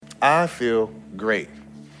I feel great.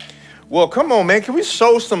 Well, come on, man. Can we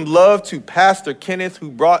show some love to Pastor Kenneth,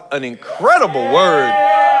 who brought an incredible word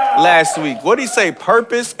last week? What did he say?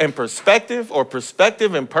 Purpose and perspective, or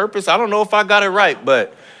perspective and purpose? I don't know if I got it right,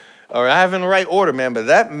 or I have it in the right order, man. But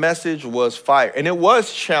that message was fire. And it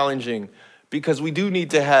was challenging because we do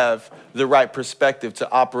need to have the right perspective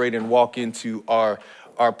to operate and walk into our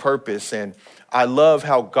purpose. And I love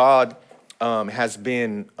how God has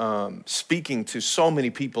been speaking to so many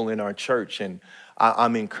people in our church, and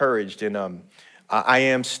I'm encouraged. And I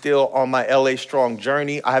am still on my LA Strong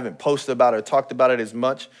journey. I haven't posted about it or talked about it as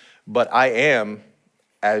much, but I am,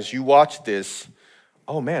 as you watch this,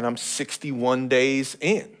 oh man, I'm 61 days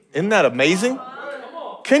in. Isn't that amazing?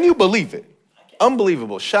 Can you believe it?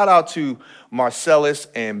 Unbelievable. Shout out to Marcellus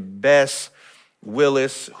and Bess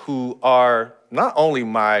Willis, who are not only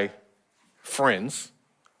my friends,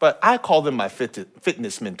 but I call them my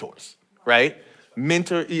fitness mentors, right?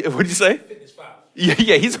 Mentor, what did you say? Fitness father.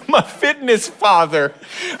 Yeah, he's my fitness father.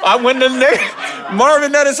 Marvin,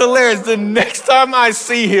 that is hilarious. The next time I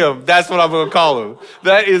see him, that's what I'm going to call him.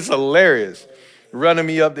 That is hilarious. Running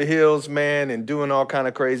me up the hills, man, and doing all kind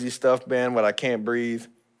of crazy stuff, man, when I can't breathe.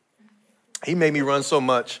 He made me run so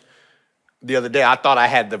much the other day, I thought I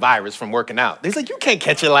had the virus from working out. He's like, you can't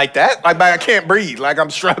catch it like that. Like, I can't breathe. Like, I'm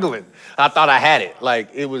struggling. I thought I had it. Like,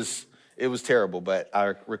 it was terrible, but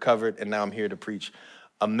I recovered, and now I'm here to preach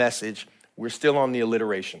a message. We're still on the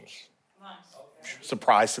alliterations. Nice.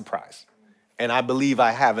 Surprise, surprise. And I believe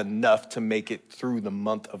I have enough to make it through the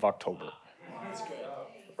month of October.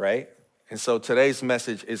 Right? And so today's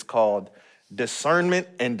message is called Discernment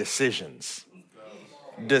and Decisions.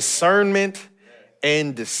 Discernment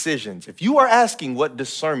and decisions. If you are asking what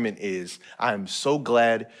discernment is, I'm so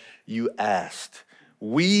glad you asked.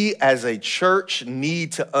 We as a church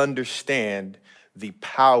need to understand the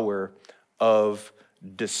power of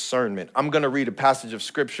discernment. I'm going to read a passage of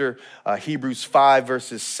scripture, Hebrews 5,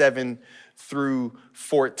 verses 7 through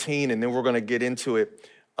 14, and then we're going to get into it.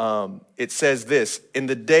 It says this: in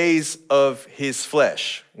the days of his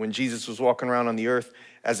flesh, when Jesus was walking around on the earth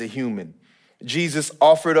as a human, Jesus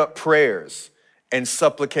offered up prayers and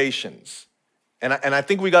supplications. And I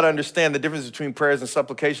think we got to understand the difference between prayers and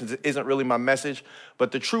supplications. It isn't really my message,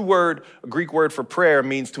 but the true word, Greek word for prayer,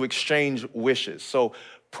 means to exchange wishes. So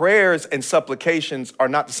prayers and supplications are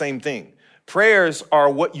not the same thing. Prayers are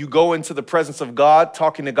what you go into the presence of God,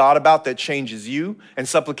 talking to God about, that changes you, and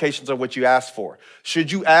supplications are what you ask for.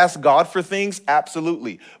 Should you ask God for things?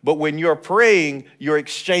 Absolutely. But when you're praying, you're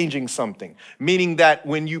exchanging something, meaning that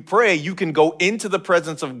when you pray, you can go into the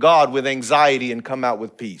presence of God with anxiety and come out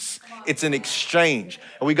with peace. It's an exchange.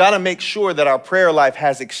 And we got to make sure that our prayer life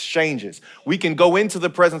has exchanges. We can go into the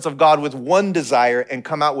presence of God with one desire and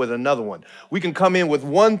come out with another one. We can come in with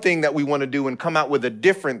one thing that we want to do and come out with a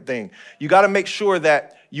different thing. You got to make sure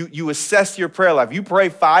that you assess your prayer life. You pray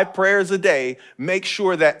 5 prayers a day. Make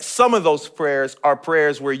sure that some of those prayers are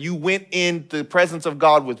prayers where you went in the presence of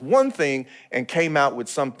God with one thing and came out with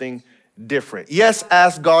something different. Yes,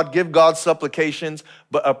 ask God, give God supplications,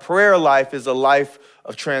 but a prayer life is a life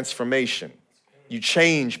of transformation. You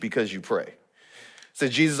change because you pray. So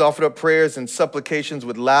Jesus offered up prayers and supplications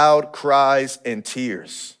with loud cries and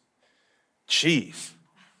tears. Jeez.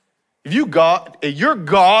 If you're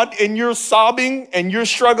God and you're sobbing and you're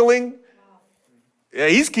struggling, yeah,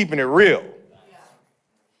 he's keeping it real.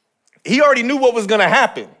 He already knew what was going to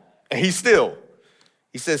happen, and he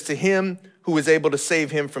says, to him who is able to save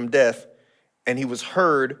him from death, and he was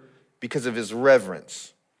heard because of his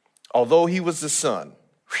reverence. Although he was the son,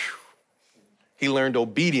 he learned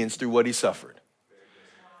obedience through what he suffered.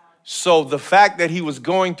 So the fact that he was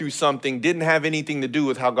going through something didn't have anything to do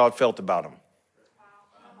with how God felt about him.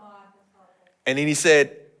 And then he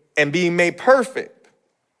said, and being made perfect,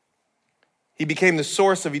 he became the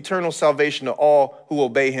source of eternal salvation to all who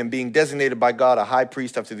obey him, being designated by God a high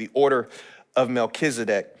priest after the order of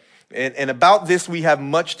Melchizedek. And about this, we have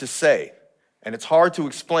much to say. And it's hard to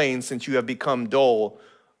explain since you have become dull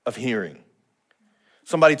of hearing.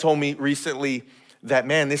 Somebody told me recently that,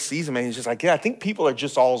 man, this season, man, he's just like, yeah, I think people are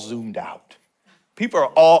just all zoomed out. People are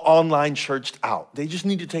all online churched out. They just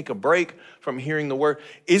need to take a break from hearing the word.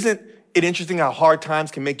 Isn't it interesting how hard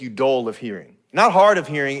times can make you dull of hearing? Not hard of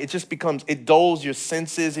hearing, it dulls your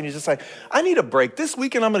senses, and you're just like, I need a break. This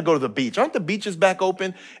weekend, I'm going to go to the beach. Aren't the beaches back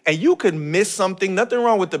open? And you could miss something. Nothing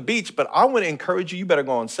wrong with the beach, but I want to encourage you, you better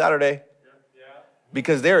go on Saturday.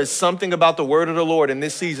 Because there is something about the word of the Lord in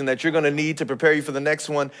this season that you're going to need to prepare you for the next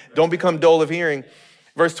one. Don't become dull of hearing.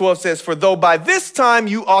 Verse 12 says, for though by this time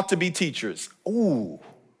you ought to be teachers. Ooh,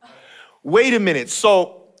 wait a minute.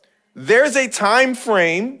 So there's a time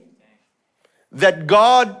frame that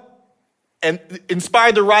God and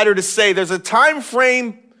inspired the writer to say there's a time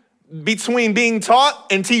frame between being taught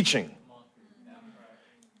and teaching.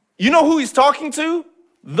 You know who he's talking to?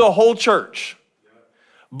 The whole church.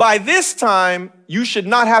 By this time, you should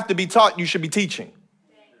not have to be taught, you should be teaching.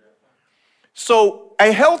 So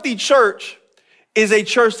a healthy church is a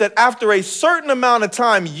church that after a certain amount of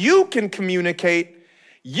time, you can communicate,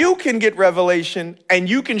 you can get revelation, and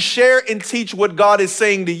you can share and teach what God is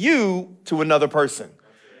saying to you to another person.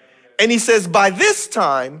 And he says, by this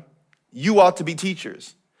time, you ought to be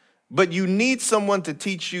teachers. But you need someone to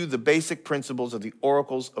teach you the basic principles of the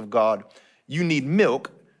oracles of God. You need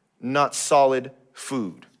milk, not solid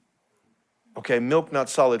food. Okay, milk, not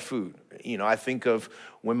solid food. You know, I think of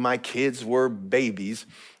when my kids were babies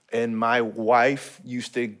and my wife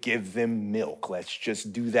used to give them milk. Let's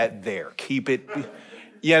just do that there. Keep it,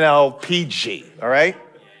 PG, all right?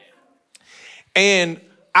 And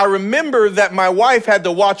I remember that my wife had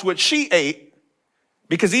to watch what she ate,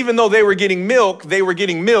 because even though they were getting milk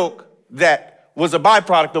that was a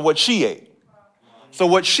byproduct of what she ate. So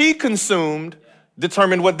what she consumed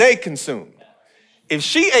determined what they consumed. If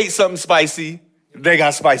she ate something spicy, they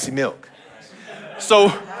got spicy milk. So,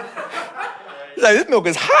 like, this milk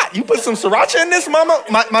is hot. You put some sriracha in this, mama?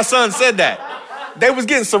 My son said that. They was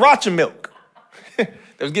getting sriracha milk. They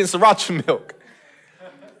was getting sriracha milk.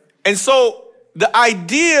 And so the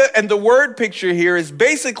idea and the word picture here is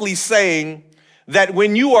basically saying that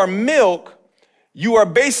when you are milk, you are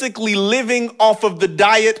basically living off of the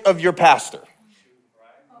diet of your pastor.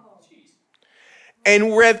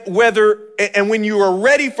 And when you are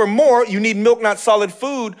ready for more, you need milk, not solid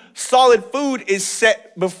food. Solid food is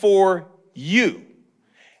set before you,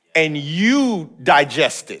 and you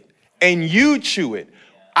digest it, and you chew it.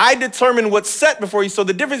 I determine what's set before you. So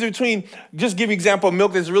the difference between, just give you an example of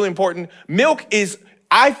milk that's really important. Milk is,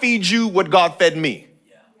 I feed you what God fed me,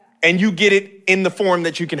 and you get it in the form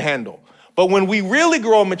that you can handle. But when we really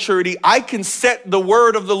grow in maturity, I can set the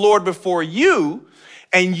word of the Lord before you,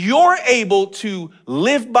 and you're able to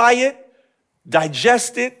live by it,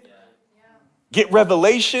 digest it, get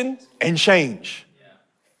revelation, and change.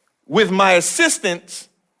 With my assistance,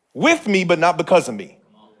 with me, but not because of me.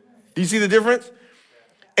 Do you see the difference?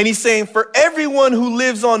 And he's saying, for everyone who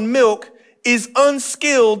lives on milk is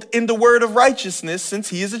unskilled in the word of righteousness, since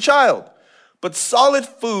he is a child. But solid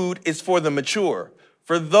food is for the mature,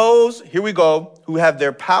 for those, here we go, who have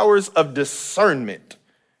their powers of discernment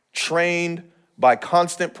trained by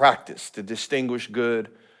constant practice to distinguish good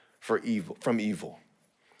from evil.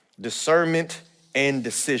 Discernment and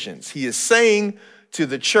decisions. He is saying to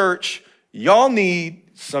the church, y'all need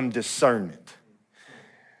some discernment.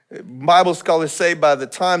 Bible scholars say by the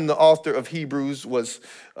time the author of Hebrews was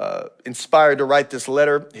inspired to write this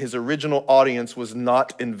letter, his original audience was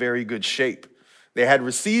not in very good shape. They had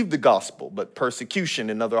received the gospel, but persecution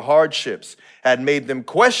and other hardships had made them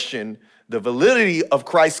question the validity of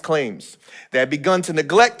Christ's claims. They had begun to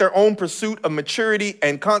neglect their own pursuit of maturity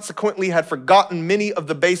and consequently had forgotten many of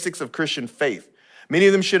the basics of Christian faith. Many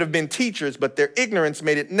of them should have been teachers, but their ignorance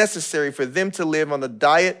made it necessary for them to live on a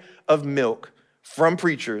diet of milk from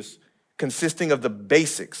preachers consisting of the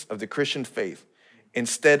basics of the Christian faith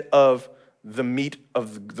instead of the meat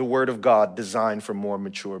of the word of God designed for more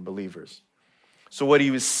mature believers. So what he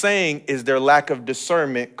was saying is their lack of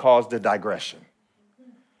discernment caused a digression.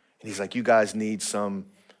 And he's like, you guys need some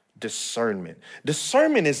discernment.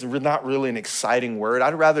 Discernment is not really an exciting word.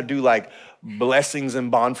 I'd rather do like blessings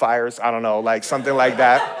and bonfires. I don't know, like something like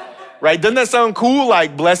that, right? Doesn't that sound cool?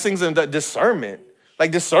 Like blessings and discernment.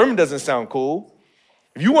 Like discernment doesn't sound cool.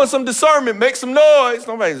 If you want some discernment, make some noise.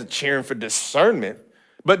 Nobody's cheering for discernment.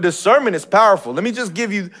 But discernment is powerful. Let me just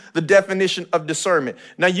give you the definition of discernment.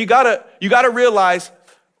 Now you gotta realize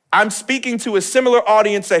I'm speaking to a similar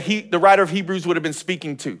audience that the writer of Hebrews would have been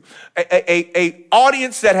speaking to. A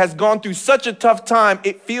audience that has gone through such a tough time,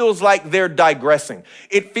 it feels like they're digressing.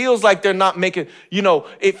 It feels like they're not making,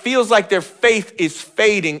 it feels like their faith is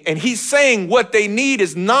fading. And he's saying what they need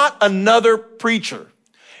is not another preacher.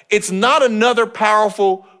 It's not another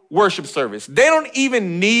powerful worship service. They don't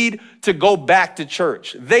even need to go back to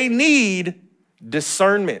church. They need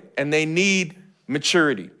discernment and they need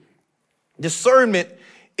maturity. Discernment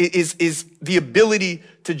is the ability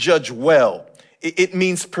to judge well. It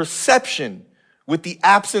means perception with the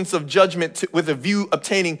absence of judgment with a view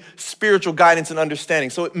obtaining spiritual guidance and understanding.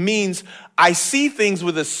 So it means I see things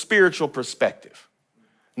with a spiritual perspective,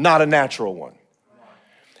 not a natural one.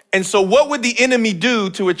 And so what would the enemy do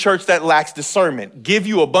to a church that lacks discernment? Give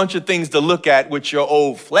you a bunch of things to look at with your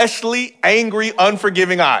old fleshly, angry,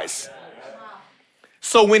 unforgiving eyes.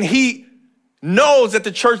 So when he knows that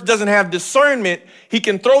the church doesn't have discernment, he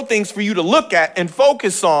can throw things for you to look at and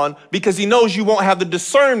focus on because he knows you won't have the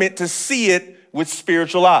discernment to see it with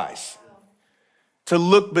spiritual eyes, to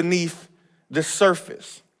look beneath the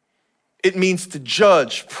surface. It means to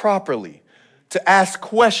judge properly, to ask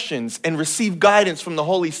questions and receive guidance from the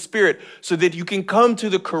Holy Spirit so that you can come to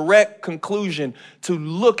the correct conclusion to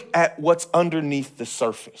look at what's underneath the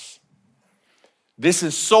surface. This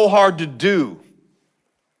is so hard to do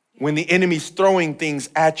when the enemy's throwing things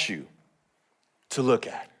at you to look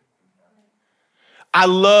at. I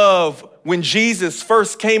love when Jesus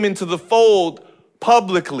first came into the fold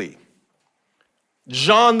publicly.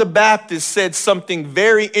 John the Baptist said something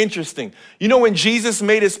very interesting. You know, when Jesus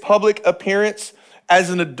made his public appearance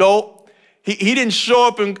as an adult, he didn't show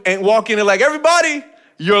up and walk in and like, everybody,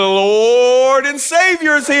 your Lord and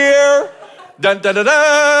Savior's here. Dun, dun, dun,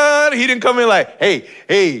 dun. He didn't come in like,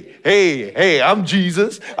 hey, I'm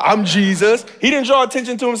Jesus. He didn't draw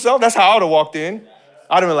attention to himself. That's how I would have walked in.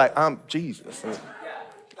 I'd have been like, I'm Jesus.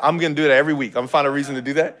 I'm going to do that every week. I'm going to find a reason to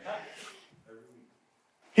do that.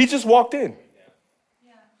 He just walked in.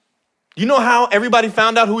 You know how everybody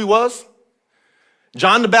found out who he was?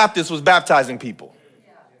 John the Baptist was baptizing people.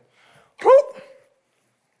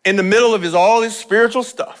 In the middle of all his spiritual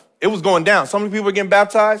stuff. It was going down. So many people were getting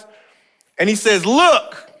baptized. And he says,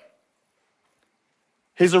 look.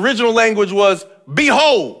 His original language was,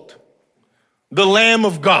 behold, the Lamb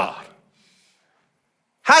of God.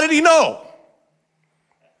 How did he know?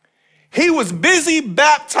 He was busy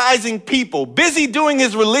baptizing people, busy doing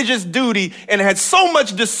his religious duty, and had so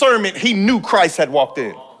much discernment, he knew Christ had walked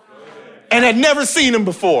in and had never seen him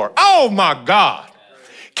before. Oh my God.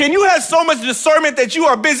 Can you have so much discernment that you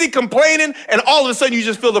are busy complaining and all of a sudden you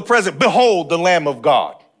just feel the presence? Behold, the Lamb of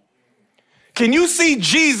God. Can you see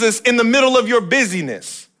Jesus in the middle of your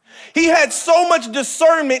busyness? He had so much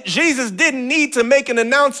discernment, Jesus didn't need to make an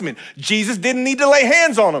announcement. Jesus didn't need to lay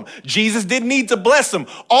hands on him. Jesus didn't need to bless him.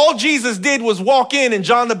 All Jesus did was walk in and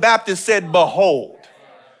John the Baptist said, behold.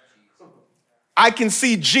 I can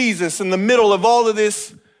see Jesus in the middle of all of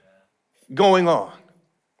this going on.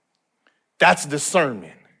 That's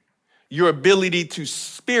discernment. Your ability to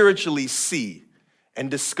spiritually see and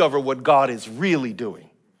discover what God is really doing,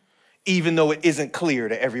 even though it isn't clear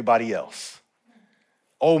to everybody else.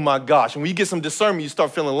 Oh my gosh, when you get some discernment, you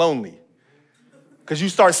start feeling lonely because you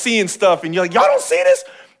start seeing stuff and you're like, y'all don't see this?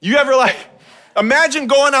 You ever imagine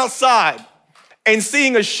going outside and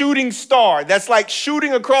seeing a shooting star that's like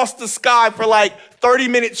shooting across the sky for 30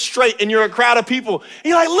 minutes straight and you're a crowd of people. And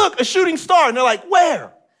you're like, look, a shooting star. And they're like,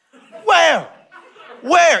 where?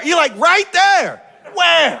 You're like, right there.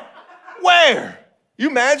 Where? You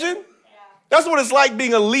imagine? That's what it's like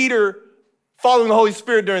being a leader following the Holy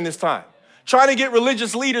Spirit during this time. Trying to get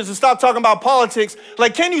religious leaders to stop talking about politics.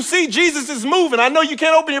 Like, can you see Jesus is moving? I know you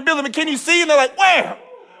can't open your building, but can you see? And they're like,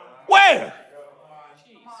 where?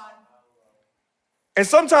 And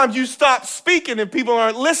sometimes you stop speaking and people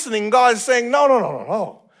aren't listening. God is saying,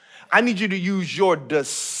 no. I need you to use your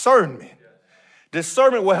discernment.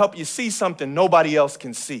 Discernment will help you see something nobody else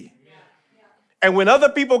can see. And when other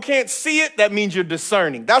people can't see it, that means you're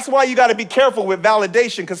discerning. That's why you got to be careful with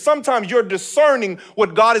validation, because sometimes you're discerning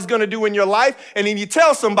what God is going to do in your life, and then you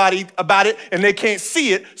tell somebody about it, and they can't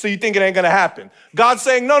see it, so you think it ain't going to happen. God's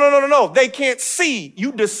saying, no. They can't see.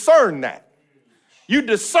 You discern that. You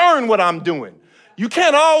discern what I'm doing. You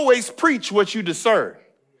can't always preach what you discern.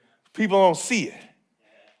 People don't see it,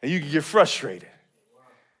 and you can get frustrated.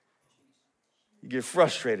 You get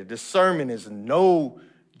frustrated. Discernment is no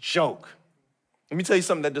joke. Let me tell you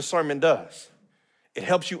something that discernment does. It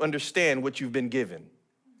helps you understand what you've been given.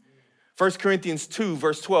 1 Corinthians 2,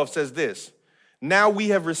 verse 12 says this, now we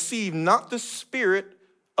have received not the spirit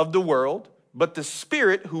of the world, but the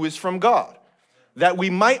Spirit who is from God, that we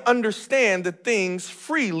might understand the things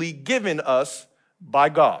freely given us by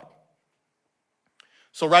God.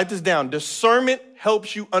 So write this down. Discernment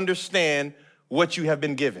helps you understand what you have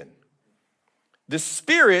been given. The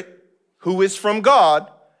Spirit who is from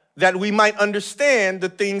God, that we might understand the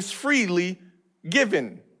things freely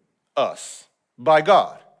given us by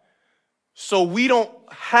God. So we don't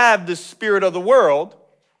have the spirit of the world,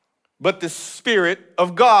 but the Spirit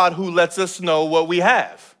of God who lets us know what we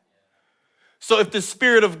have. So if the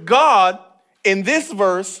Spirit of God in this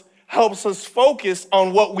verse helps us focus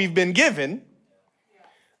on what we've been given,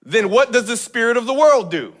 then what does the spirit of the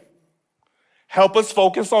world do? Help us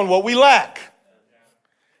focus on what we lack.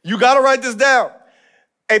 You got to write this down.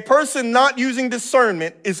 A person not using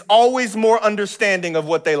discernment is always more understanding of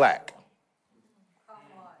what they lack.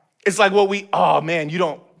 It's like I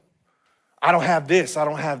I don't have this, I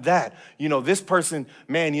don't have that. This person,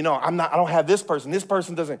 man, I don't have this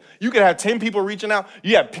person doesn't. You could have 10 people reaching out.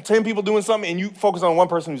 You have 10 people doing something and you focus on one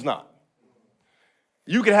person who's not.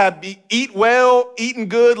 You could have eat well, eating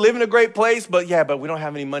good, live in a great place, but we don't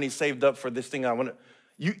have any money saved up for this thing I want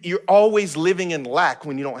to. You're always living in lack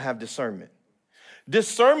when you don't have discernment.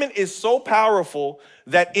 Discernment is so powerful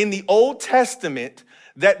that in the Old Testament,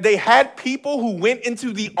 that they had people who went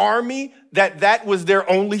into the army that was their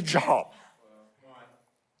only job.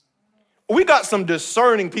 We got some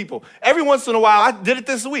discerning people. Every once in a while, I did it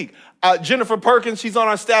this week. Jennifer Perkins, she's on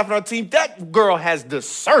our staff and our team. That girl has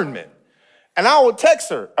discernment. And I will text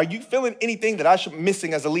her, are you feeling anything that I should be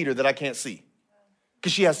missing as a leader that I can't see?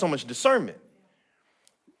 Because she has so much discernment.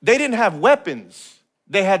 They didn't have weapons.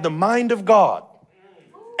 They had the mind of God.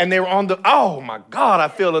 And they were oh my God, I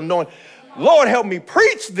feel anointed. Lord, help me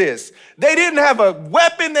preach this. They didn't have a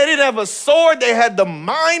weapon. They didn't have a sword. They had the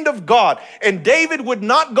mind of God. And David would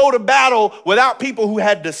not go to battle without people who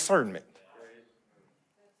had discernment.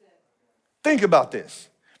 Think about this.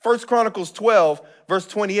 1 Chronicles 12, verse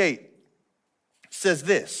 28 says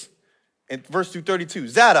this, in verse 232,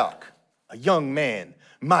 Zadok, a young man,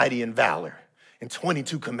 mighty in valor, and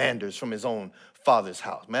 22 commanders from his own father's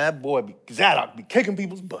house. Man, that boy, Zadok, be kicking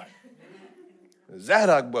people's butt.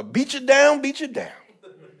 Zadok, boy, beat you down, beat you down.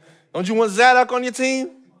 Don't you want Zadok on your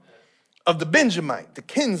team? Of the Benjamite, the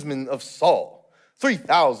kinsman of Saul,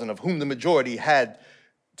 3,000 of whom the majority had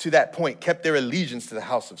to that point kept their allegiance to the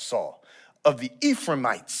house of Saul. Of the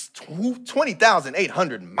Ephraimites,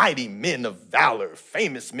 20,800 mighty men of valor,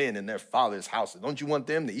 famous men in their father's houses. Don't you want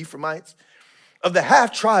them, the Ephraimites? Of the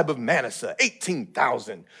half tribe of Manasseh,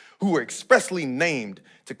 18,000 who were expressly named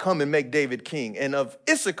to come and make David king. And of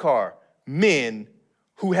Issachar, men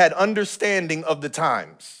who had understanding of the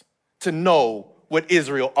times to know what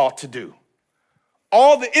Israel ought to do.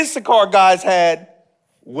 All the Issachar guys had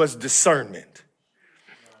was discernment.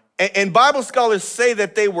 And Bible scholars say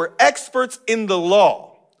that they were experts in the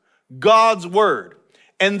law, God's word.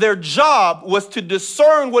 And their job was to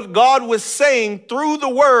discern what God was saying through the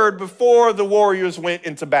word before the warriors went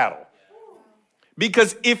into battle.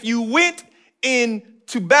 Because if you went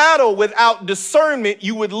into battle without discernment,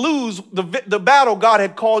 you would lose the battle God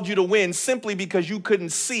had called you to win simply because you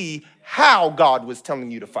couldn't see how God was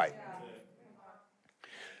telling you to fight.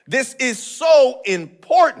 This is so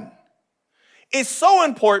important. It's so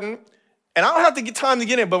important, and I don't have to get time to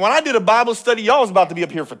get in, but when I did a Bible study, y'all was about to be up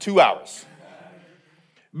here for 2 hours.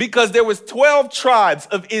 Because there was 12 tribes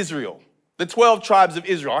of Israel, the 12 tribes of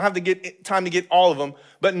Israel. I don't have to get time to get all of them,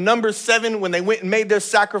 but number 7, when they went and made their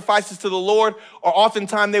sacrifices to the Lord, or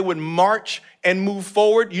oftentimes they would march and move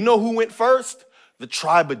forward. You know who went first? The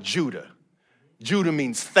tribe of Judah. Judah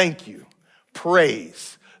means thank you,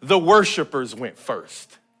 praise. The worshipers went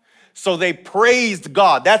first. So they praised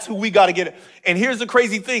God. That's who we got to get. And here's the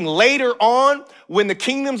crazy thing. Later on, when the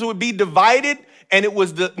kingdoms would be divided, and it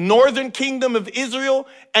was the northern kingdom of Israel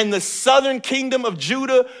and the southern kingdom of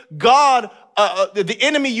Judah, the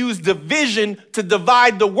enemy used division to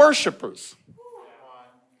divide the worshipers.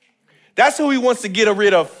 That's who he wants to get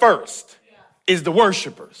rid of first, is the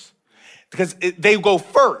worshipers. Because they go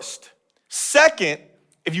first. Second,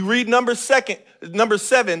 if you read number 7,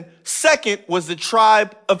 second was the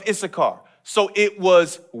tribe of Issachar. So it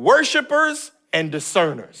was worshipers and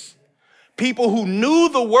discerners. People who knew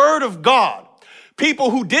the word of God.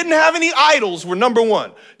 People who didn't have any idols were number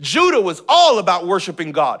 1. Judah was all about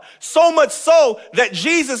worshiping God. So much so that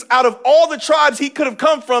Jesus, out of all the tribes he could have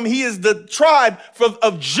come from, he is the tribe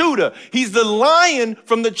of Judah. He's the lion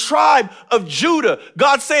from the tribe of Judah.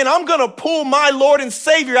 God's saying, I'm going to pull my Lord and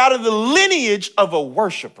Savior out of the lineage of a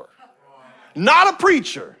worshiper. Not a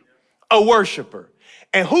preacher, a worshiper.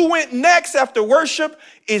 And who went next after worship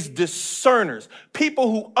is discerners.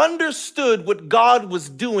 People who understood what God was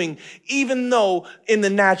doing, even though in the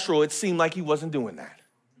natural it seemed like he wasn't doing that.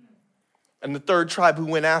 And the third tribe who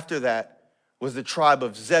went after that was the tribe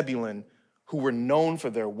of Zebulun, who were known for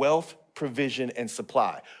their wealth, provision, and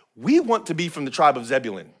supply. We want to be from the tribe of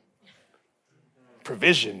Zebulun.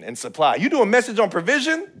 Provision and supply. You do a message on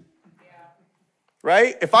provision,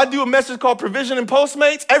 right? If I do a message called Provision and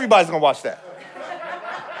Postmates, everybody's gonna watch that.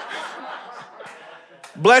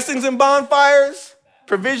 Blessings and bonfires,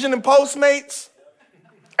 provision and Postmates.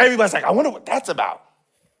 Everybody's like, I wonder what that's about.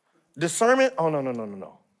 Discernment? Oh,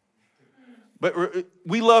 no. But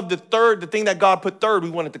we love the thing that God put third, we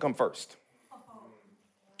want it to come first.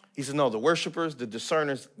 He said, no, the worshipers, the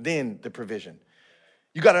discerners, then the provision.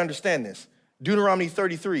 You got to understand this. Deuteronomy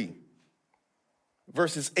 33,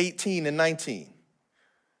 verses 18 and 19.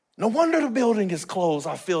 No wonder the building is closed.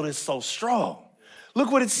 I feel this so strong.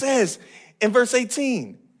 Look what it says In verse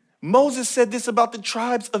 18, Moses said this about the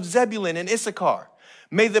tribes of Zebulun and Issachar.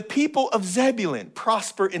 May the people of Zebulun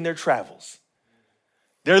prosper in their travels.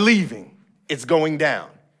 They're leaving. It's going down.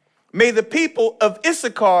 May the people of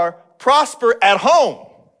Issachar prosper at home.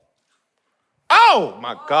 Oh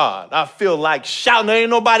my God, I feel like shouting. There ain't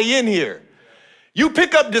nobody in here. You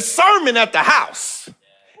pick up discernment at the house,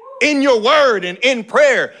 in your word and in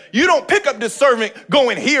prayer. You don't pick up discernment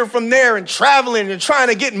going here from there and traveling and trying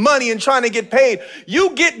to get money and trying to get paid.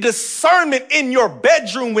 You get discernment in your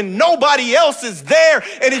bedroom when nobody else is there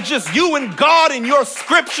and it's just you and God and your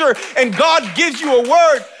scripture, and God gives you a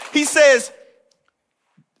word. He says,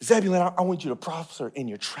 Zebulun, I want you to prosper in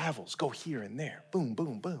your travels. Go here and there. Boom,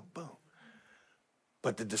 boom, boom, boom.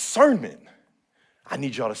 But the discernment, I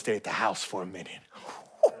need y'all to stay at the house for a minute.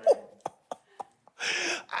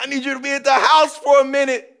 I need you to be at the house for a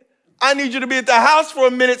minute. I need you to be at the house for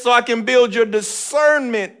a minute so I can build your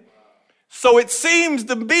discernment. So it seems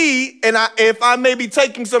to be, and if I may be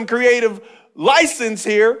taking some creative license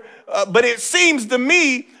here, but it seems to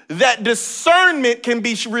me that discernment can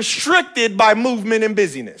be restricted by movement and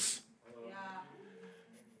busyness. Yeah.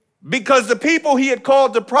 Because the people he had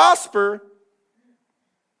called to prosper,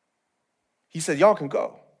 he said, y'all can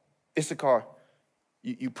go. Issachar,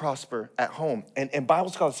 you prosper at home. And Bible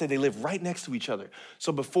scholars say they live right next to each other.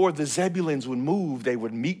 So before the Zebulons would move, they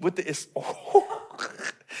would meet with the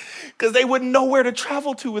because they wouldn't know where to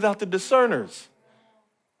travel to without the discerners.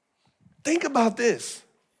 Think about this.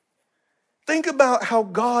 Think about how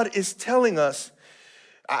God is telling us,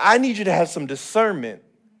 I need you to have some discernment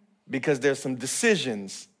because there's some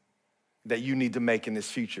decisions that you need to make in this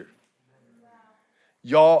future.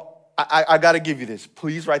 Y'all, I got to give you this.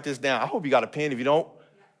 Please write this down. I hope you got a pen. If you don't,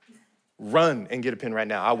 run and get a pen right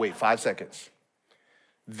now. I'll wait 5 seconds.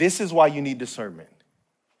 This is why you need discernment.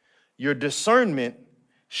 Your discernment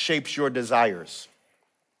shapes your desires.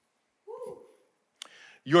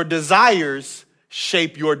 Your desires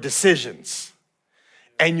shape your decisions.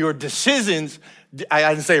 And your decisions, I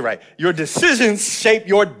didn't say it right. Your decisions shape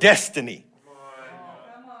your destiny.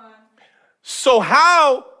 Come on. So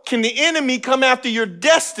how can the enemy come after your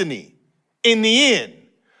destiny in the end?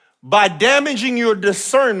 By damaging your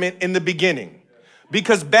discernment in the beginning.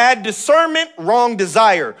 Because bad discernment, wrong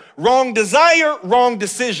desire. Wrong desire, wrong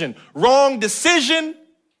decision. Wrong decision,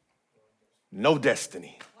 no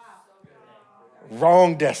destiny.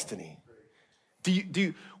 Wrong destiny.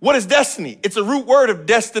 What is destiny? It's a root word of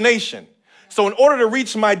destination. So in order to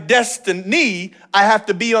reach my destiny, I have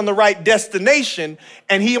to be on the right destination,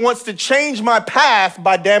 and he wants to change my path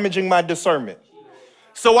by damaging my discernment.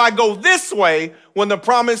 So I go this way when the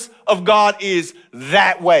promise of God is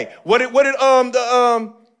that way. The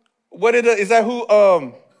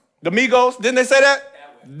Migos, didn't they say that?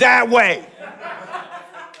 That way.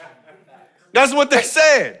 That's what they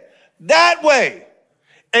said. That way.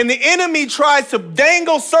 And the enemy tries to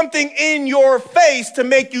dangle something in your face to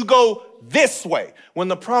make you go this way, when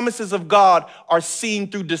the promises of God are seen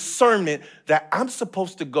through discernment that I'm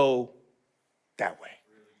supposed to go that way.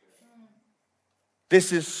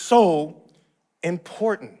 This is so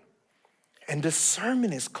important. And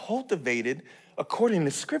discernment is cultivated according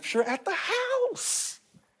to scripture at the house.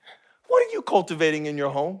 What are you cultivating in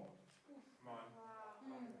your home?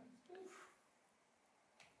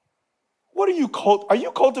 Are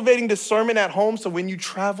you cultivating discernment at home so when you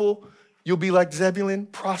travel, you'll be like Zebulun,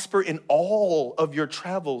 prosper in all of your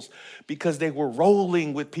travels because they were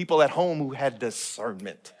rolling with people at home who had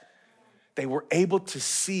discernment. They were able to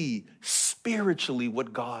see spiritually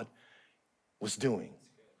what God was doing.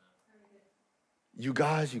 You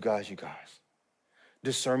guys.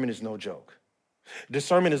 Discernment is no joke.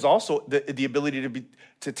 Discernment is also the ability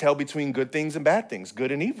to tell between good things and bad things,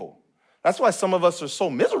 good and evil. That's why some of us are so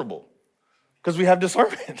miserable, because we have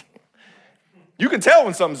discernment. You can tell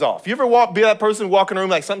when something's off. You ever be that person walking in a room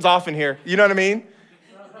like something's off in here? You know what I mean?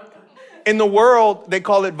 In the world, they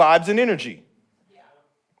call it vibes and energy.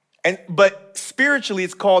 But spiritually,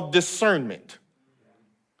 it's called discernment.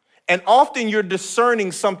 And often you're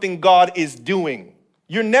discerning something God is doing.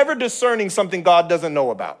 You're never discerning something God doesn't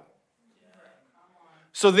know about.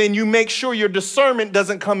 So then you make sure your discernment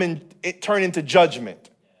doesn't turn into judgment.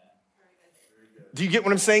 Do you get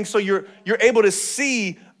what I'm saying? So you're able to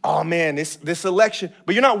see, oh man, this election,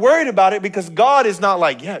 but you're not worried about it because God is not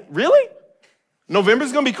like, yeah, really?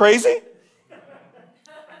 November's gonna be crazy?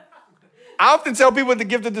 I often tell people with the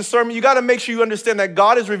gift of discernment, you gotta make sure you understand that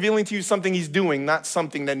God is revealing to you something he's doing, not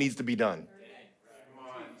something that needs to be done.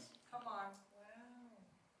 Come on.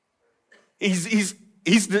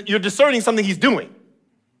 You're discerning something he's doing.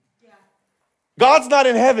 Yeah. God's not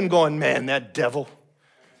in heaven going, man, that devil.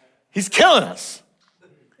 He's killing us.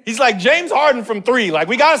 He's like James Harden from 3. Like,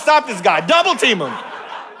 we got to stop this guy. Double team him.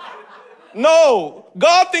 No,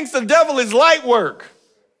 God thinks the devil is light work.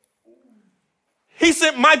 He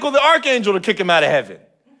sent Michael the archangel to kick him out of heaven.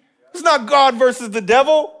 It's not God versus the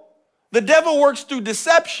devil. The devil works through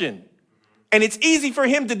deception. And it's easy for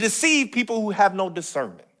him to deceive people who have no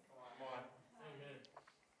discernment.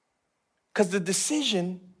 Because the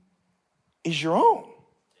decision is your own.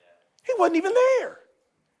 He wasn't even there.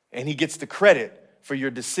 And he gets the credit for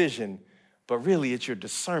your decision, but really it's your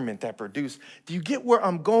discernment that produced. Do you get where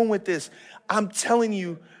I'm going with this? I'm telling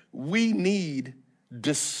you, we need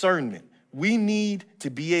discernment. We need to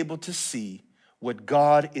be able to see what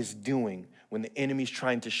God is doing when the enemy's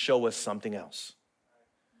trying to show us something else.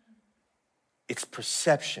 It's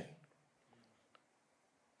perception.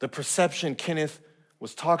 The perception Kenneth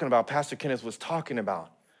was talking about, Pastor Kenneth was talking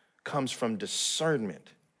about, comes from discernment.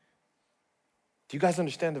 Do you guys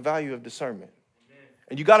understand the value of discernment?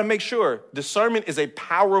 And you got to make sure discernment is a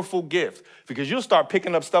powerful gift, because you'll start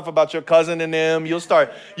picking up stuff about your cousin and them. You got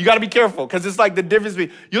to be careful, because it's like the difference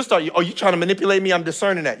between, you'll start, oh, you trying to manipulate me? I'm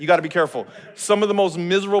discerning that. You got to be careful. Some of the most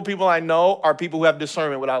miserable people I know are people who have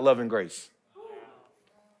discernment without love and grace.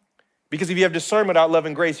 Because if you have discernment without love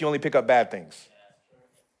and grace, you only pick up bad things.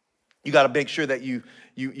 You got to make sure that you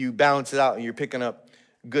balance it out and you're picking up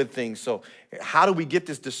good things. So how do we get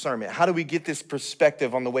this discernment? How do we get this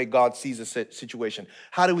perspective on the way God sees a situation?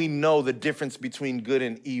 How do we know the difference between good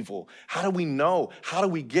and evil? How do we know? How do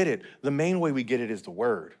we get it? The main way we get it is the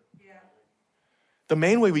word. Yeah. The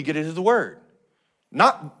main way we get it is the word.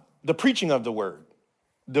 Not the preaching of the word,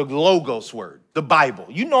 the Logos word, the Bible.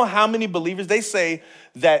 You know how many believers, they say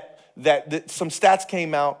that some stats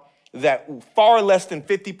came out that far less than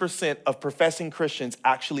 50% of professing Christians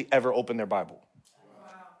actually ever open their Bible.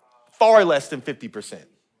 Far less than 50%.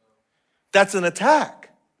 That's an attack,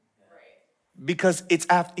 because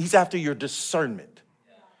he's after your discernment.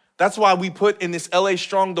 That's why we put in this LA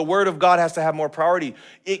Strong, the word of God has to have more priority.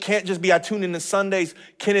 It can't just be I tune in to Sundays,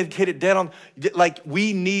 Kenneth hit it dead on. Like,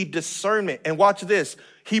 we need discernment. And watch this,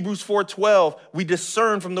 Hebrews 4:12, we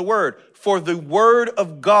discern from the word. For the word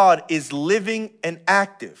of God is living and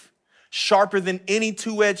active, sharper than any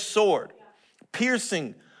two-edged sword,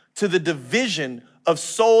 piercing to the division of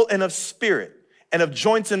soul and of spirit and of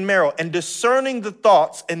joints and marrow, and discerning the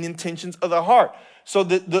thoughts and the intentions of the heart. So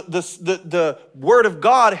the word of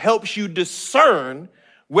God helps you discern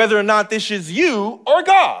whether or not this is you or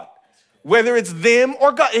God, whether it's them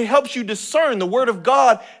or God. It helps you discern. The word of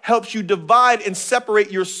God helps you divide and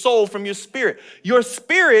separate your soul from your spirit. Your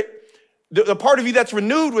spirit, the part of you that's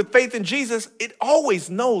renewed with faith in Jesus, it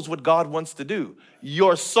always knows what God wants to do.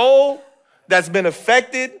 Your soul that's been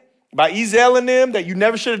affected by Ezel and them that you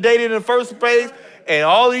never should have dated in the first place, and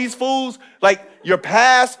all these fools, like your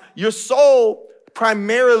past, your soul,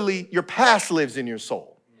 primarily your past lives in your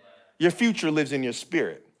soul. Your future lives in your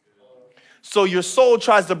spirit. So your soul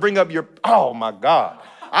tries to bring up oh my God,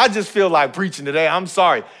 I just feel like preaching today. I'm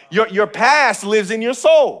sorry. Your past lives in your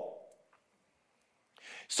soul.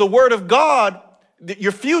 So word of God,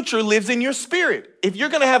 your future lives in your spirit. If you're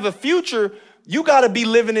going to have a future, you got to be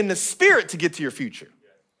living in the spirit to get to your future.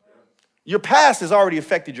 Your past has already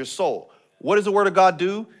affected your soul. What does the word of God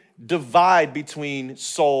do? Divide between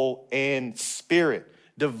soul and spirit.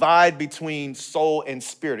 Divide between soul and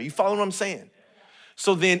spirit. Are you following what I'm saying?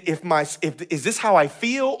 So then is this how I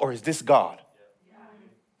feel, or is this God?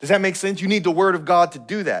 Does that make sense? You need the word of God to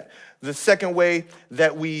do that. The second way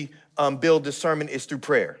that we build discernment is through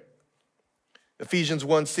prayer. Ephesians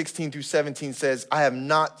 1:16-17 says, I have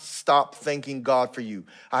not stopped thanking God for you.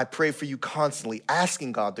 I pray for you constantly,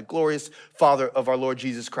 asking God, the glorious Father of our Lord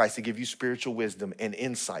Jesus Christ, to give you spiritual wisdom and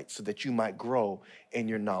insight so that you might grow in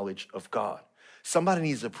your knowledge of God. Somebody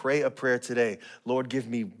needs to pray a prayer today. Lord, give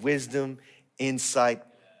me wisdom, insight,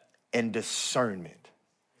 and discernment.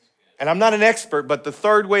 And I'm not an expert, but the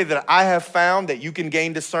third way that I have found that you can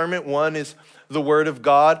gain discernment, one is the word of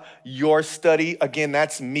God. Your study, again,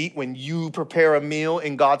 that's meat when you prepare a meal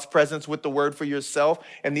in God's presence with the word for yourself.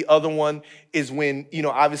 And the other one is when,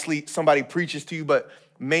 obviously somebody preaches to you, but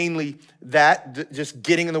mainly that, just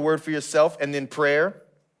getting in the word for yourself, and then prayer.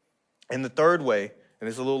 And the third way, and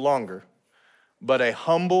it's a little longer, but a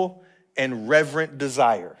humble and reverent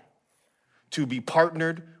desire to be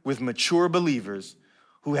partnered with mature believers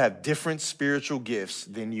who have different spiritual gifts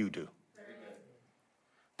than you do.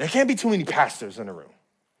 There can't be too many pastors in a room.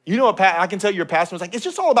 You know, I can tell you your pastor was like, it's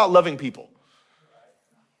just all about loving people,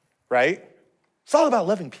 right? It's all about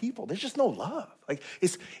loving people. There's just no love. Like,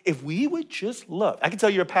 if we would just love, I can tell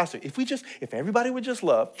you a pastor, if everybody would just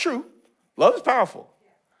love, true, love is powerful.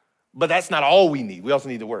 But that's not all we need. We also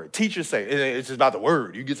need the word. Teachers say, it's just about the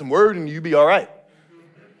word. You get some word and you be all right.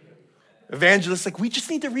 Evangelists like, we just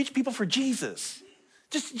need to reach people for Jesus.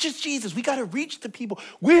 Just Jesus. We got to reach the people.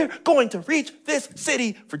 We're going to reach this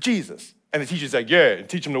city for Jesus. And the teacher's like, yeah, and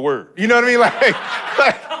teach them the word. You know what I mean?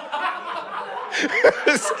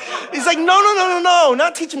 He's like, no,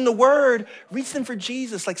 not teach them the word. Reach them for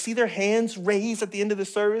Jesus. Like, see their hands raised at the end of the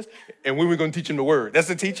service? And when we're going to teach them the word. That's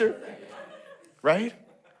the teacher, right?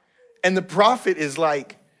 And the prophet is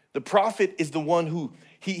the one who,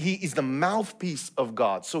 he is the mouthpiece of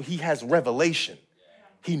God. So he has revelation.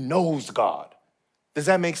 He knows God. Does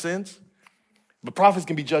that make sense? But prophets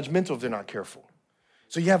can be judgmental if they're not careful.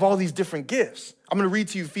 So you have all these different gifts. I'm going to read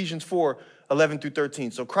to you Ephesians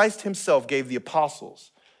 4:11-13. So Christ himself gave the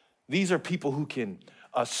apostles. These are people who can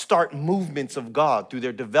start movements of God through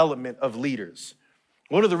their development of leaders.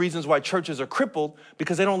 One of the reasons why churches are crippled,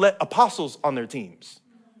 because they don't let apostles on their teams.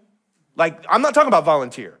 Like, I'm not talking about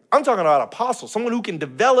volunteer. I'm talking about apostle, someone who can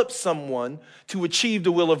develop someone to achieve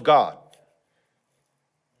the will of God.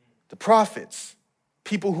 The prophets,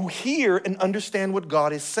 people who hear and understand what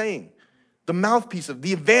God is saying. The mouthpiece of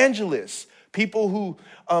the evangelists, people who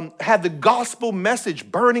have the gospel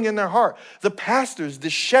message burning in their heart. The pastors, the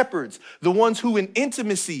shepherds, the ones who in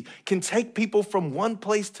intimacy can take people from one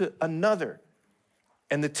place to another.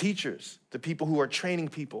 And the teachers, the people who are training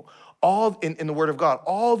people, all in the word of God,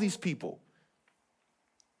 all these people,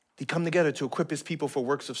 they come together to equip his people for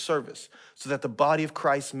works of service so that the body of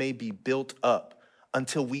Christ may be built up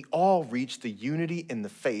until we all reach the unity in the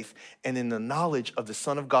faith and in the knowledge of the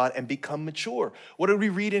Son of God and become mature. What did we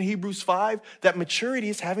read in Hebrews 5? That maturity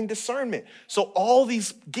is having discernment. So all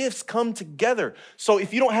these gifts come together. So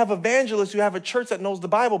if you don't have evangelists, you have a church that knows the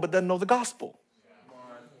Bible but doesn't know the gospel.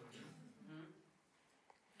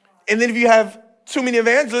 And then if you have too many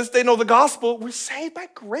evangelists, they know the gospel. We're saved by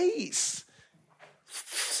grace.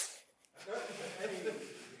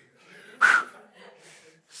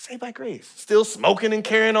 Saved by grace. Still smoking and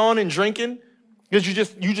carrying on and drinking because you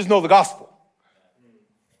just know the gospel.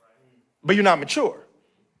 But you're not mature.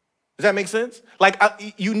 Does that make sense? Like,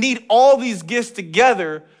 you need all these gifts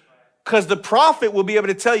together because the prophet will be able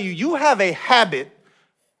to tell you, you have a habit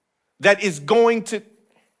that is going to,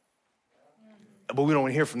 but we don't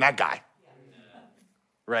want to hear from that guy.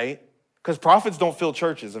 Right? Because prophets don't fill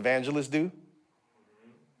churches. Evangelists do.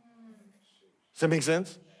 Does that make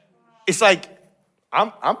sense? It's like,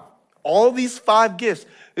 I'm all these 5 gifts.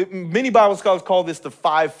 Many Bible scholars call this the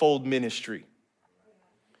 5-fold ministry.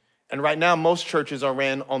 And right now, most churches are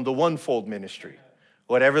ran on the 1-fold ministry.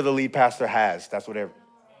 Whatever the lead pastor has, that's whatever.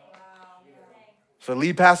 So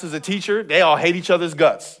lead pastor's a teacher, they all hate each other's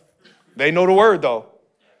guts. They know the word though.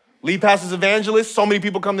 Lead pastor's evangelist, so many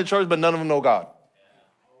people come to church, but none of them know God.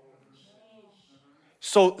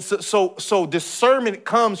 So discernment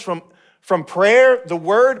comes from prayer, the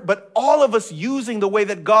word, but all of us using the way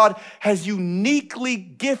that God has uniquely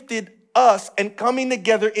gifted us and coming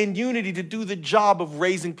together in unity to do the job of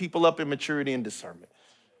raising people up in maturity and discernment.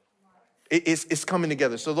 It's coming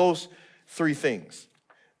together. So those 3 things.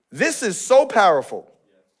 This is so powerful.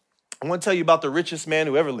 I want to tell you about the richest man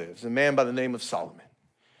who ever lives, a man by the name of Solomon.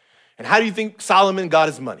 And how do you think Solomon got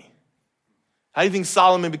his money? How do you think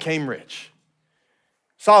Solomon became rich?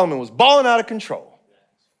 Solomon was balling out of control.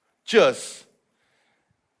 Just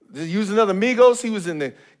using another Migos, he was in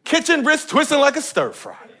the kitchen, wrist twisting like a stir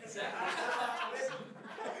fry.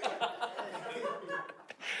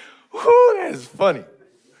 Whew, that is funny.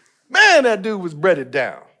 Man, that dude was breaded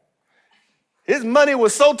down. His money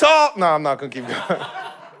was so tall. No, I'm not going to keep going.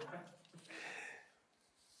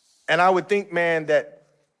 And I would think, man, that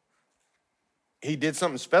he did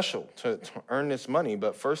something special to earn this money.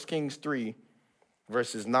 But 1 Kings 3,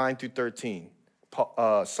 verses 9-13,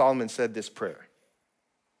 Solomon said this prayer.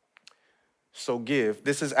 So give.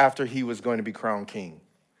 This is after he was going to be crowned king.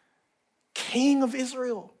 King of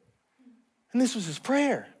Israel. And this was his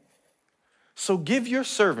prayer. So give your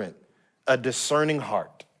servant a discerning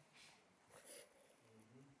heart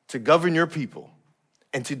to govern your people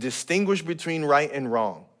and to distinguish between right and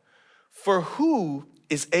wrong. For who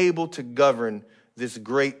is able to govern this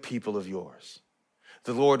great people of yours?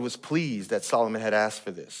 The Lord was pleased that Solomon had asked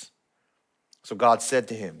for this. So God said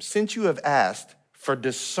to him, since you have asked for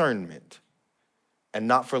discernment and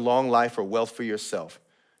not for long life or wealth for yourself,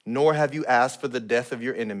 nor have you asked for the death of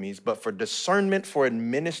your enemies, but for discernment for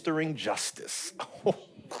administering justice.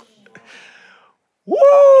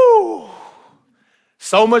 Woo!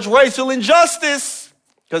 So much racial injustice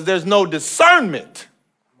because there's no discernment.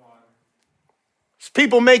 It's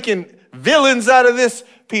people making villains out of this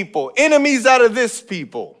people, enemies out of this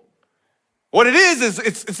people. What it is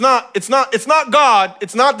it's not God,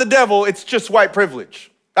 it's not the devil, it's just white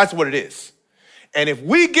privilege. That's what it is. And if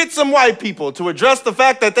we get some white people to address the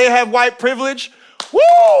fact that they have white privilege,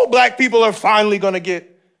 woo, black people are finally gonna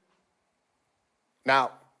get.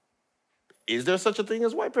 Now, is there such a thing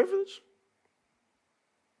as white privilege?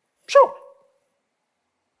 Sure.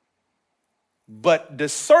 But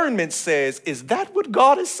discernment says, is that what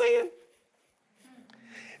God is saying?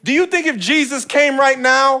 Do you think if Jesus came right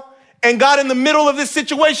now and got in the middle of this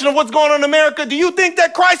situation of what's going on in America, do you think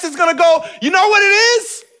that Christ is gonna go, you know what it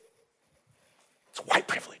is? It's white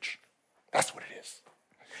privilege. That's what it is.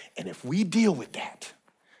 And if we deal with that,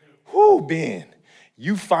 whoo, Ben,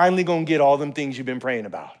 you finally gonna get all them things you've been praying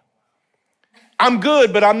about. I'm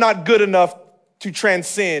good, but I'm not good enough to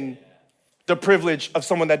transcend the privilege of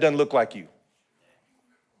someone that doesn't look like you.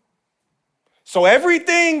 So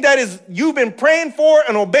everything that is you've been praying for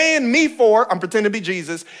and obeying me for, I'm pretending to be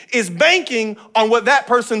Jesus, is banking on what that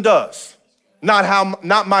person does,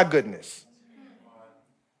 not my goodness.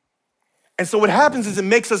 And so what happens is it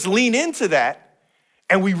makes us lean into that,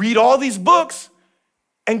 and we read all these books,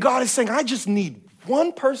 and God is saying, I just need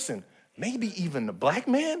one person, maybe even a black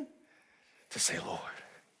man, to say, Lord,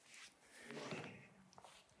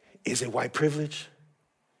 is it white privilege?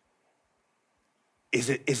 Is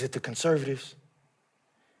it the conservatives?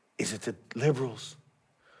 Is it the liberals?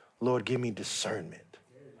 Lord, give me discernment.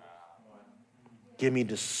 Give me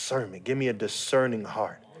discernment. Give me a discerning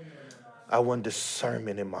heart. I want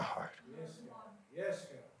discernment in my heart. Yes,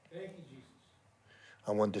 God. Thank you, Jesus.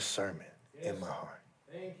 I want discernment in my heart.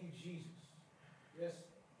 Thank you, Jesus. Yes.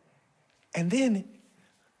 And then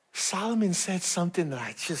Solomon said something that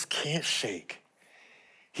I just can't shake.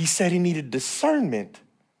 He said he needed discernment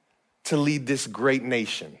to lead this great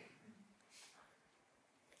nation.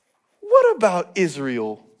 What about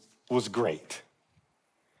Israel was great?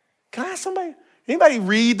 Can I ask somebody? Anybody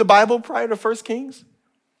read the Bible prior to 1 Kings?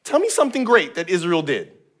 Tell me something great that Israel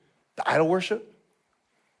did. The idol worship?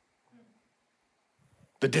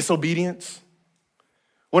 The disobedience?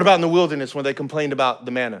 What about in the wilderness when they complained about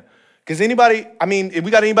the manna? Because anybody, if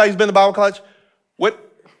we got anybody who's been to Bible college, what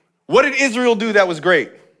did Israel do that was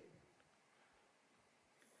great?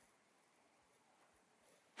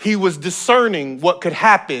 He was discerning what could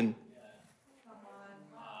happen.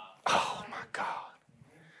 Oh my God.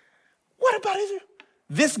 What about Israel?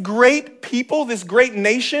 This great people, this great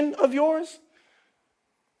nation of yours?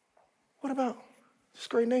 What about this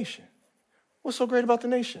great nation? What's so great about the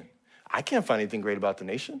nation? I can't find anything great about the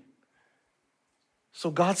nation.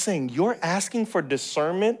 So God's saying, you're asking for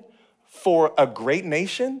discernment for a great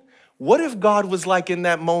nation? What if God was like in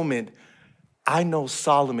that moment, I know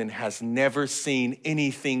Solomon has never seen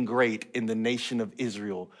anything great in the nation of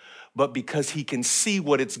Israel, but because he can see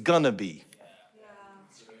what it's gonna be,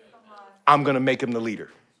 I'm gonna make him the leader.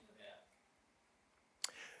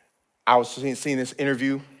 I was seeing this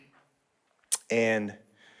interview, and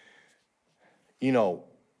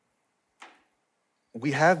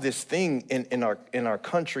we have this thing in our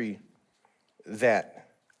country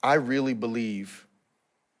that I really believe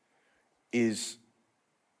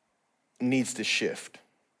needs to shift,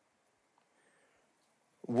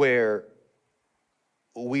 where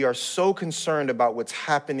we are so concerned about what's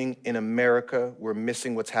happening in America, we're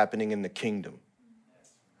missing what's happening in the kingdom.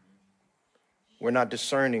 We're not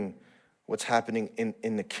discerning what's happening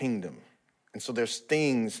in the kingdom. And so there's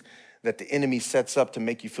things that the enemy sets up to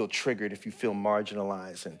make you feel triggered if you feel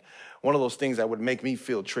marginalized. And one of those things that would make me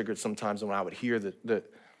feel triggered sometimes when I would hear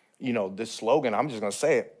this slogan, I'm just gonna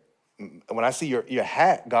say it. When I see your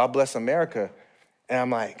hat, God bless America, and I'm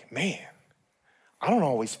like, man, I don't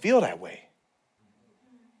always feel that way.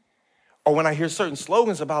 Or when I hear certain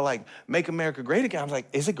slogans about like, make America great again, I'm like,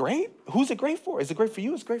 is it great? Who's it great for? Is it great for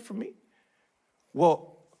you? Is it great for me?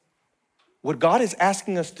 Well, what God is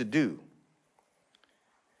asking us to do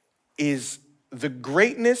is the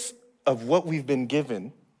greatness of what we've been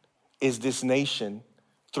given is this nation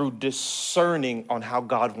through discerning on how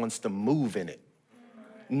God wants to move in it,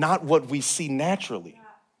 not what we see naturally.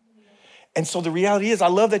 And so the reality is, I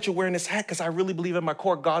love that you're wearing this hat because I really believe in my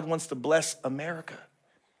core, God wants to bless America.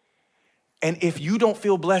 And if you don't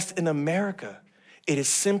feel blessed in America, it is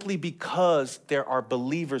simply because there are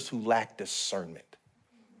believers who lack discernment.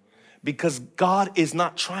 Because God is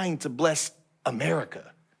not trying to bless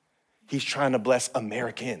America. He's trying to bless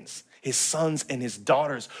Americans, his sons and his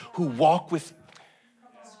daughters who walk with.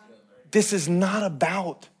 This is not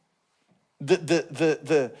about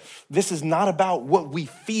this is not about what we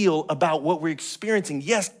feel about what we're experiencing.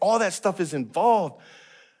 Yes, all that stuff is involved.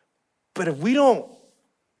 But if we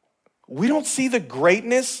don't see the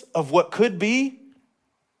greatness of what could be,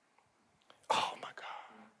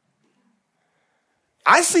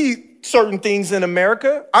 I see certain things in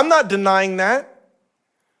America. I'm not denying that.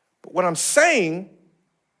 But what I'm saying,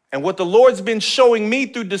 and what the Lord's been showing me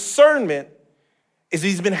through discernment, is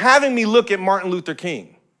he's been having me look at Martin Luther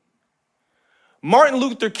King. Martin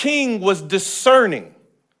Luther King was discerning.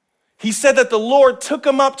 He said that the Lord took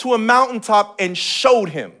him up to a mountaintop and showed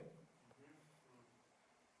him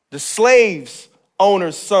the slaves'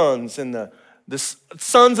 owners' sons and the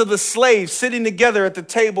sons of the slaves sitting together at the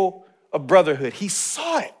table of brotherhood. He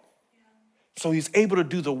saw it. So he's able to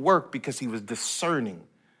do the work because he was discerning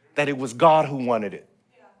that it was God who wanted it.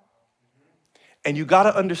 And you got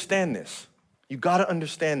to understand this. You got to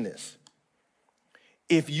understand this.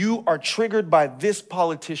 If you are triggered by this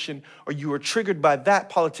politician or you are triggered by that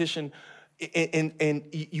politician, and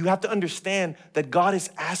you have to understand that God is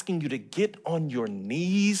asking you to get on your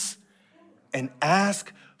knees and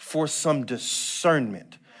ask for some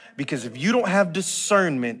discernment. Because if you don't have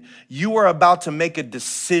discernment, you are about to make a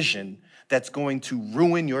decision that's going to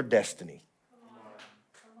ruin your destiny.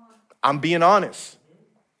 I'm being honest.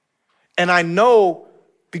 And I know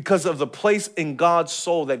because of the place in God's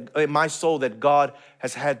soul, in my soul, that God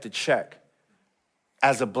has had to check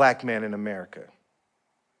as a black man in America.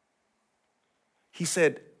 He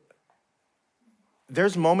said,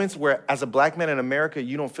 there's moments where as a black man in America,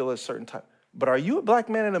 you don't feel a certain type. But are you a black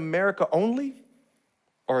man in America only?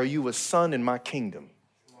 Or are you a son in my kingdom?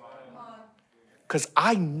 Because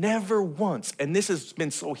I never once, and this has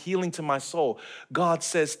been so healing to my soul, God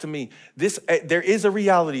says to me, there is a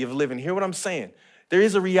reality of living. Hear what I'm saying? There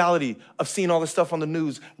is a reality of seeing all this stuff on the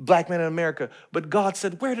news, black man in America. But God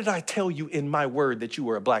said, where did I tell you in my word that you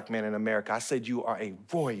were a black man in America? I said, you are a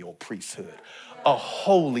royal priesthood, a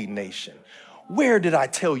holy nation. Where did I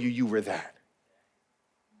tell you you were that?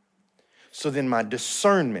 So then my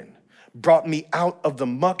discernment brought me out of the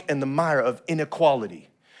muck and the mire of inequality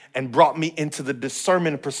and brought me into the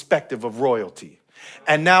discernment perspective of royalty.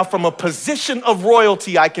 And now from a position of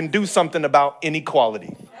royalty, I can do something about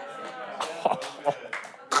inequality.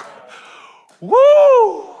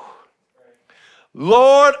 Woo!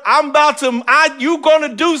 Lord, you're going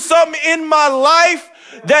to do something in my life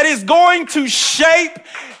that is going to shape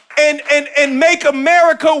and make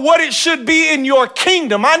America what it should be in your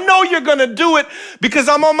kingdom. I know you're going to do it because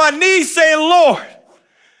I'm on my knees saying, Lord,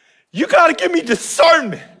 you got to give me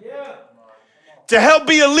discernment to help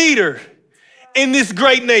be a leader in this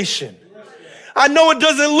great nation. I know it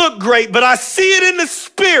doesn't look great, but I see it in the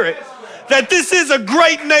spirit that this is a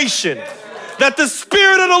great nation, that the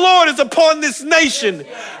Spirit of the Lord is upon this nation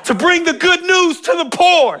to bring the good news to the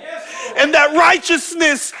poor, and that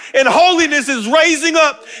righteousness and holiness is raising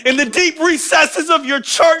up in the deep recesses of your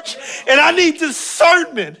church, and I need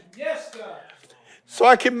discernment so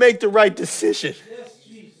I can make the right decision.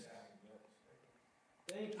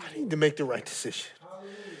 I need to make the right decision.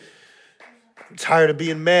 I'm tired of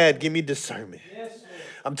being mad. Give me discernment.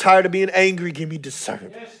 I'm tired of being angry. Give me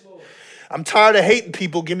discernment. I'm tired of hating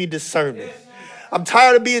people. Give me discernment. I'm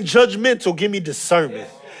tired of being judgmental. Give me discernment.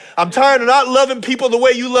 I'm tired of not loving people the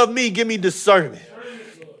way you love me. Give me discernment.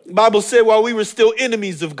 The Bible said while we were still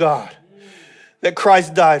enemies of God, that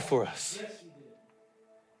Christ died for us.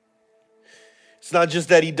 It's not just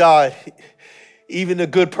that he died. Even a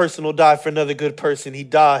good person will die for another good person. He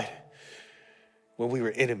died when we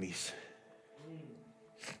were enemies.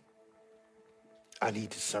 I need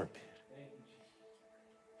discernment.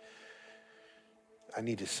 I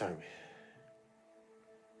need discernment.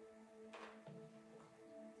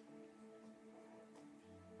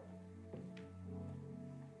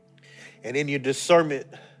 And in your discernment,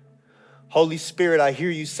 Holy Spirit, I hear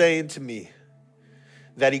you saying to me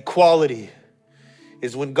that equality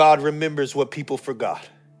is when God remembers what people forgot.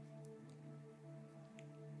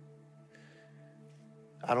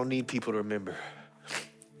 I don't need people to remember.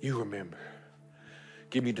 You remember.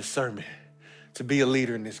 Give me discernment to be a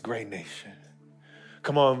leader in this great nation.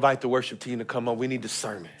 Come on, invite the worship team to come on. We need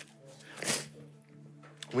discernment.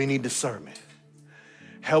 We need discernment.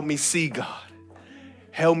 Help me see God.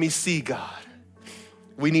 Help me see God.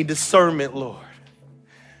 We need discernment, Lord.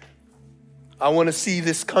 I want to see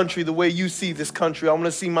this country the way you see this country. I want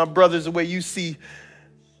to see my brothers the way you see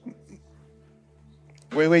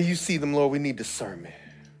them, Lord. We need discernment.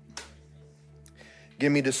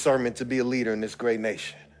 Give me discernment to be a leader in this great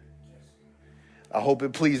nation. I hope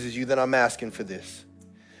it pleases you that I'm asking for this.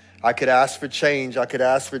 I could ask for change. I could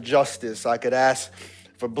ask for justice. I could ask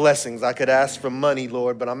for blessings. I could ask for money,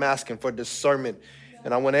 Lord, but I'm asking for discernment.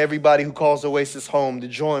 And I want everybody who calls Oasis home to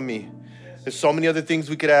join me. There's so many other things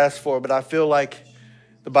we could ask for, but I feel like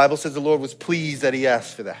the Bible says the Lord was pleased that he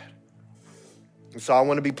asked for that. And so I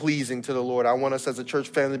want to be pleasing to the Lord. I want us as a church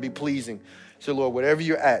family to be pleasing to the Lord. Whatever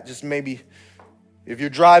you're at, just maybe, if you're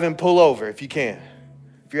driving, pull over if you can.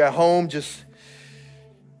 If you're at home, just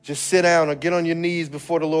sit down or get on your knees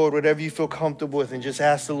before the Lord, whatever you feel comfortable with, and just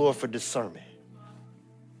ask the Lord for discernment.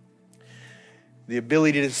 The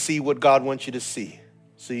ability to see what God wants you to see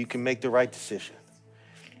so you can make the right decision.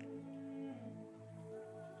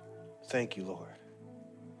 Thank you, Lord.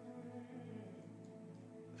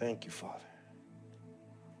 Thank you, Father.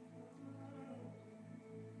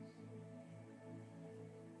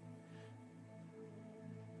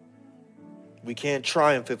 We can't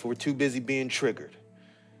triumph if we're too busy being triggered.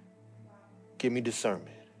 Give me discernment.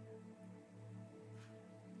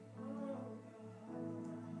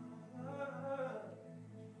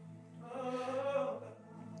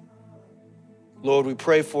 Lord, we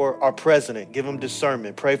pray for our president. Give him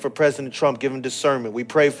discernment. Pray for President Trump. Give him discernment. We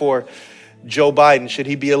pray for Joe Biden. Should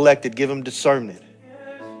he be elected, give him discernment.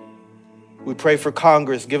 We pray for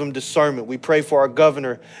Congress. Give him discernment. We pray for our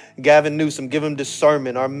governor, Gavin Newsom. Give him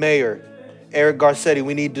discernment. Our mayor, Eric Garcetti.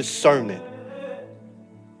 We need discernment.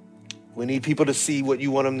 We need people to see what you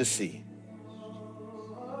want them to see.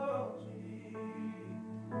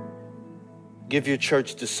 Give your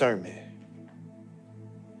church discernment.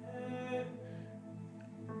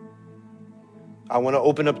 I want to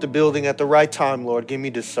open up the building at the right time, Lord. Give me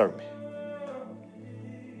discernment.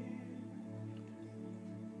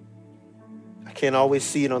 I can't always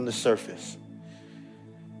see it on the surface.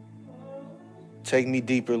 Take me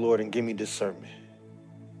deeper, Lord, and give me discernment.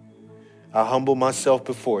 I humble myself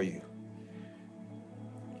before you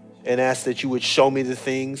and ask that you would show me the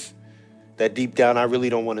things that deep down I really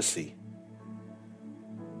don't want to see.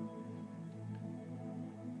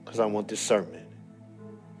 Because I want discernment.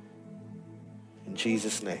 In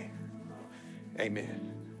Jesus' name, amen.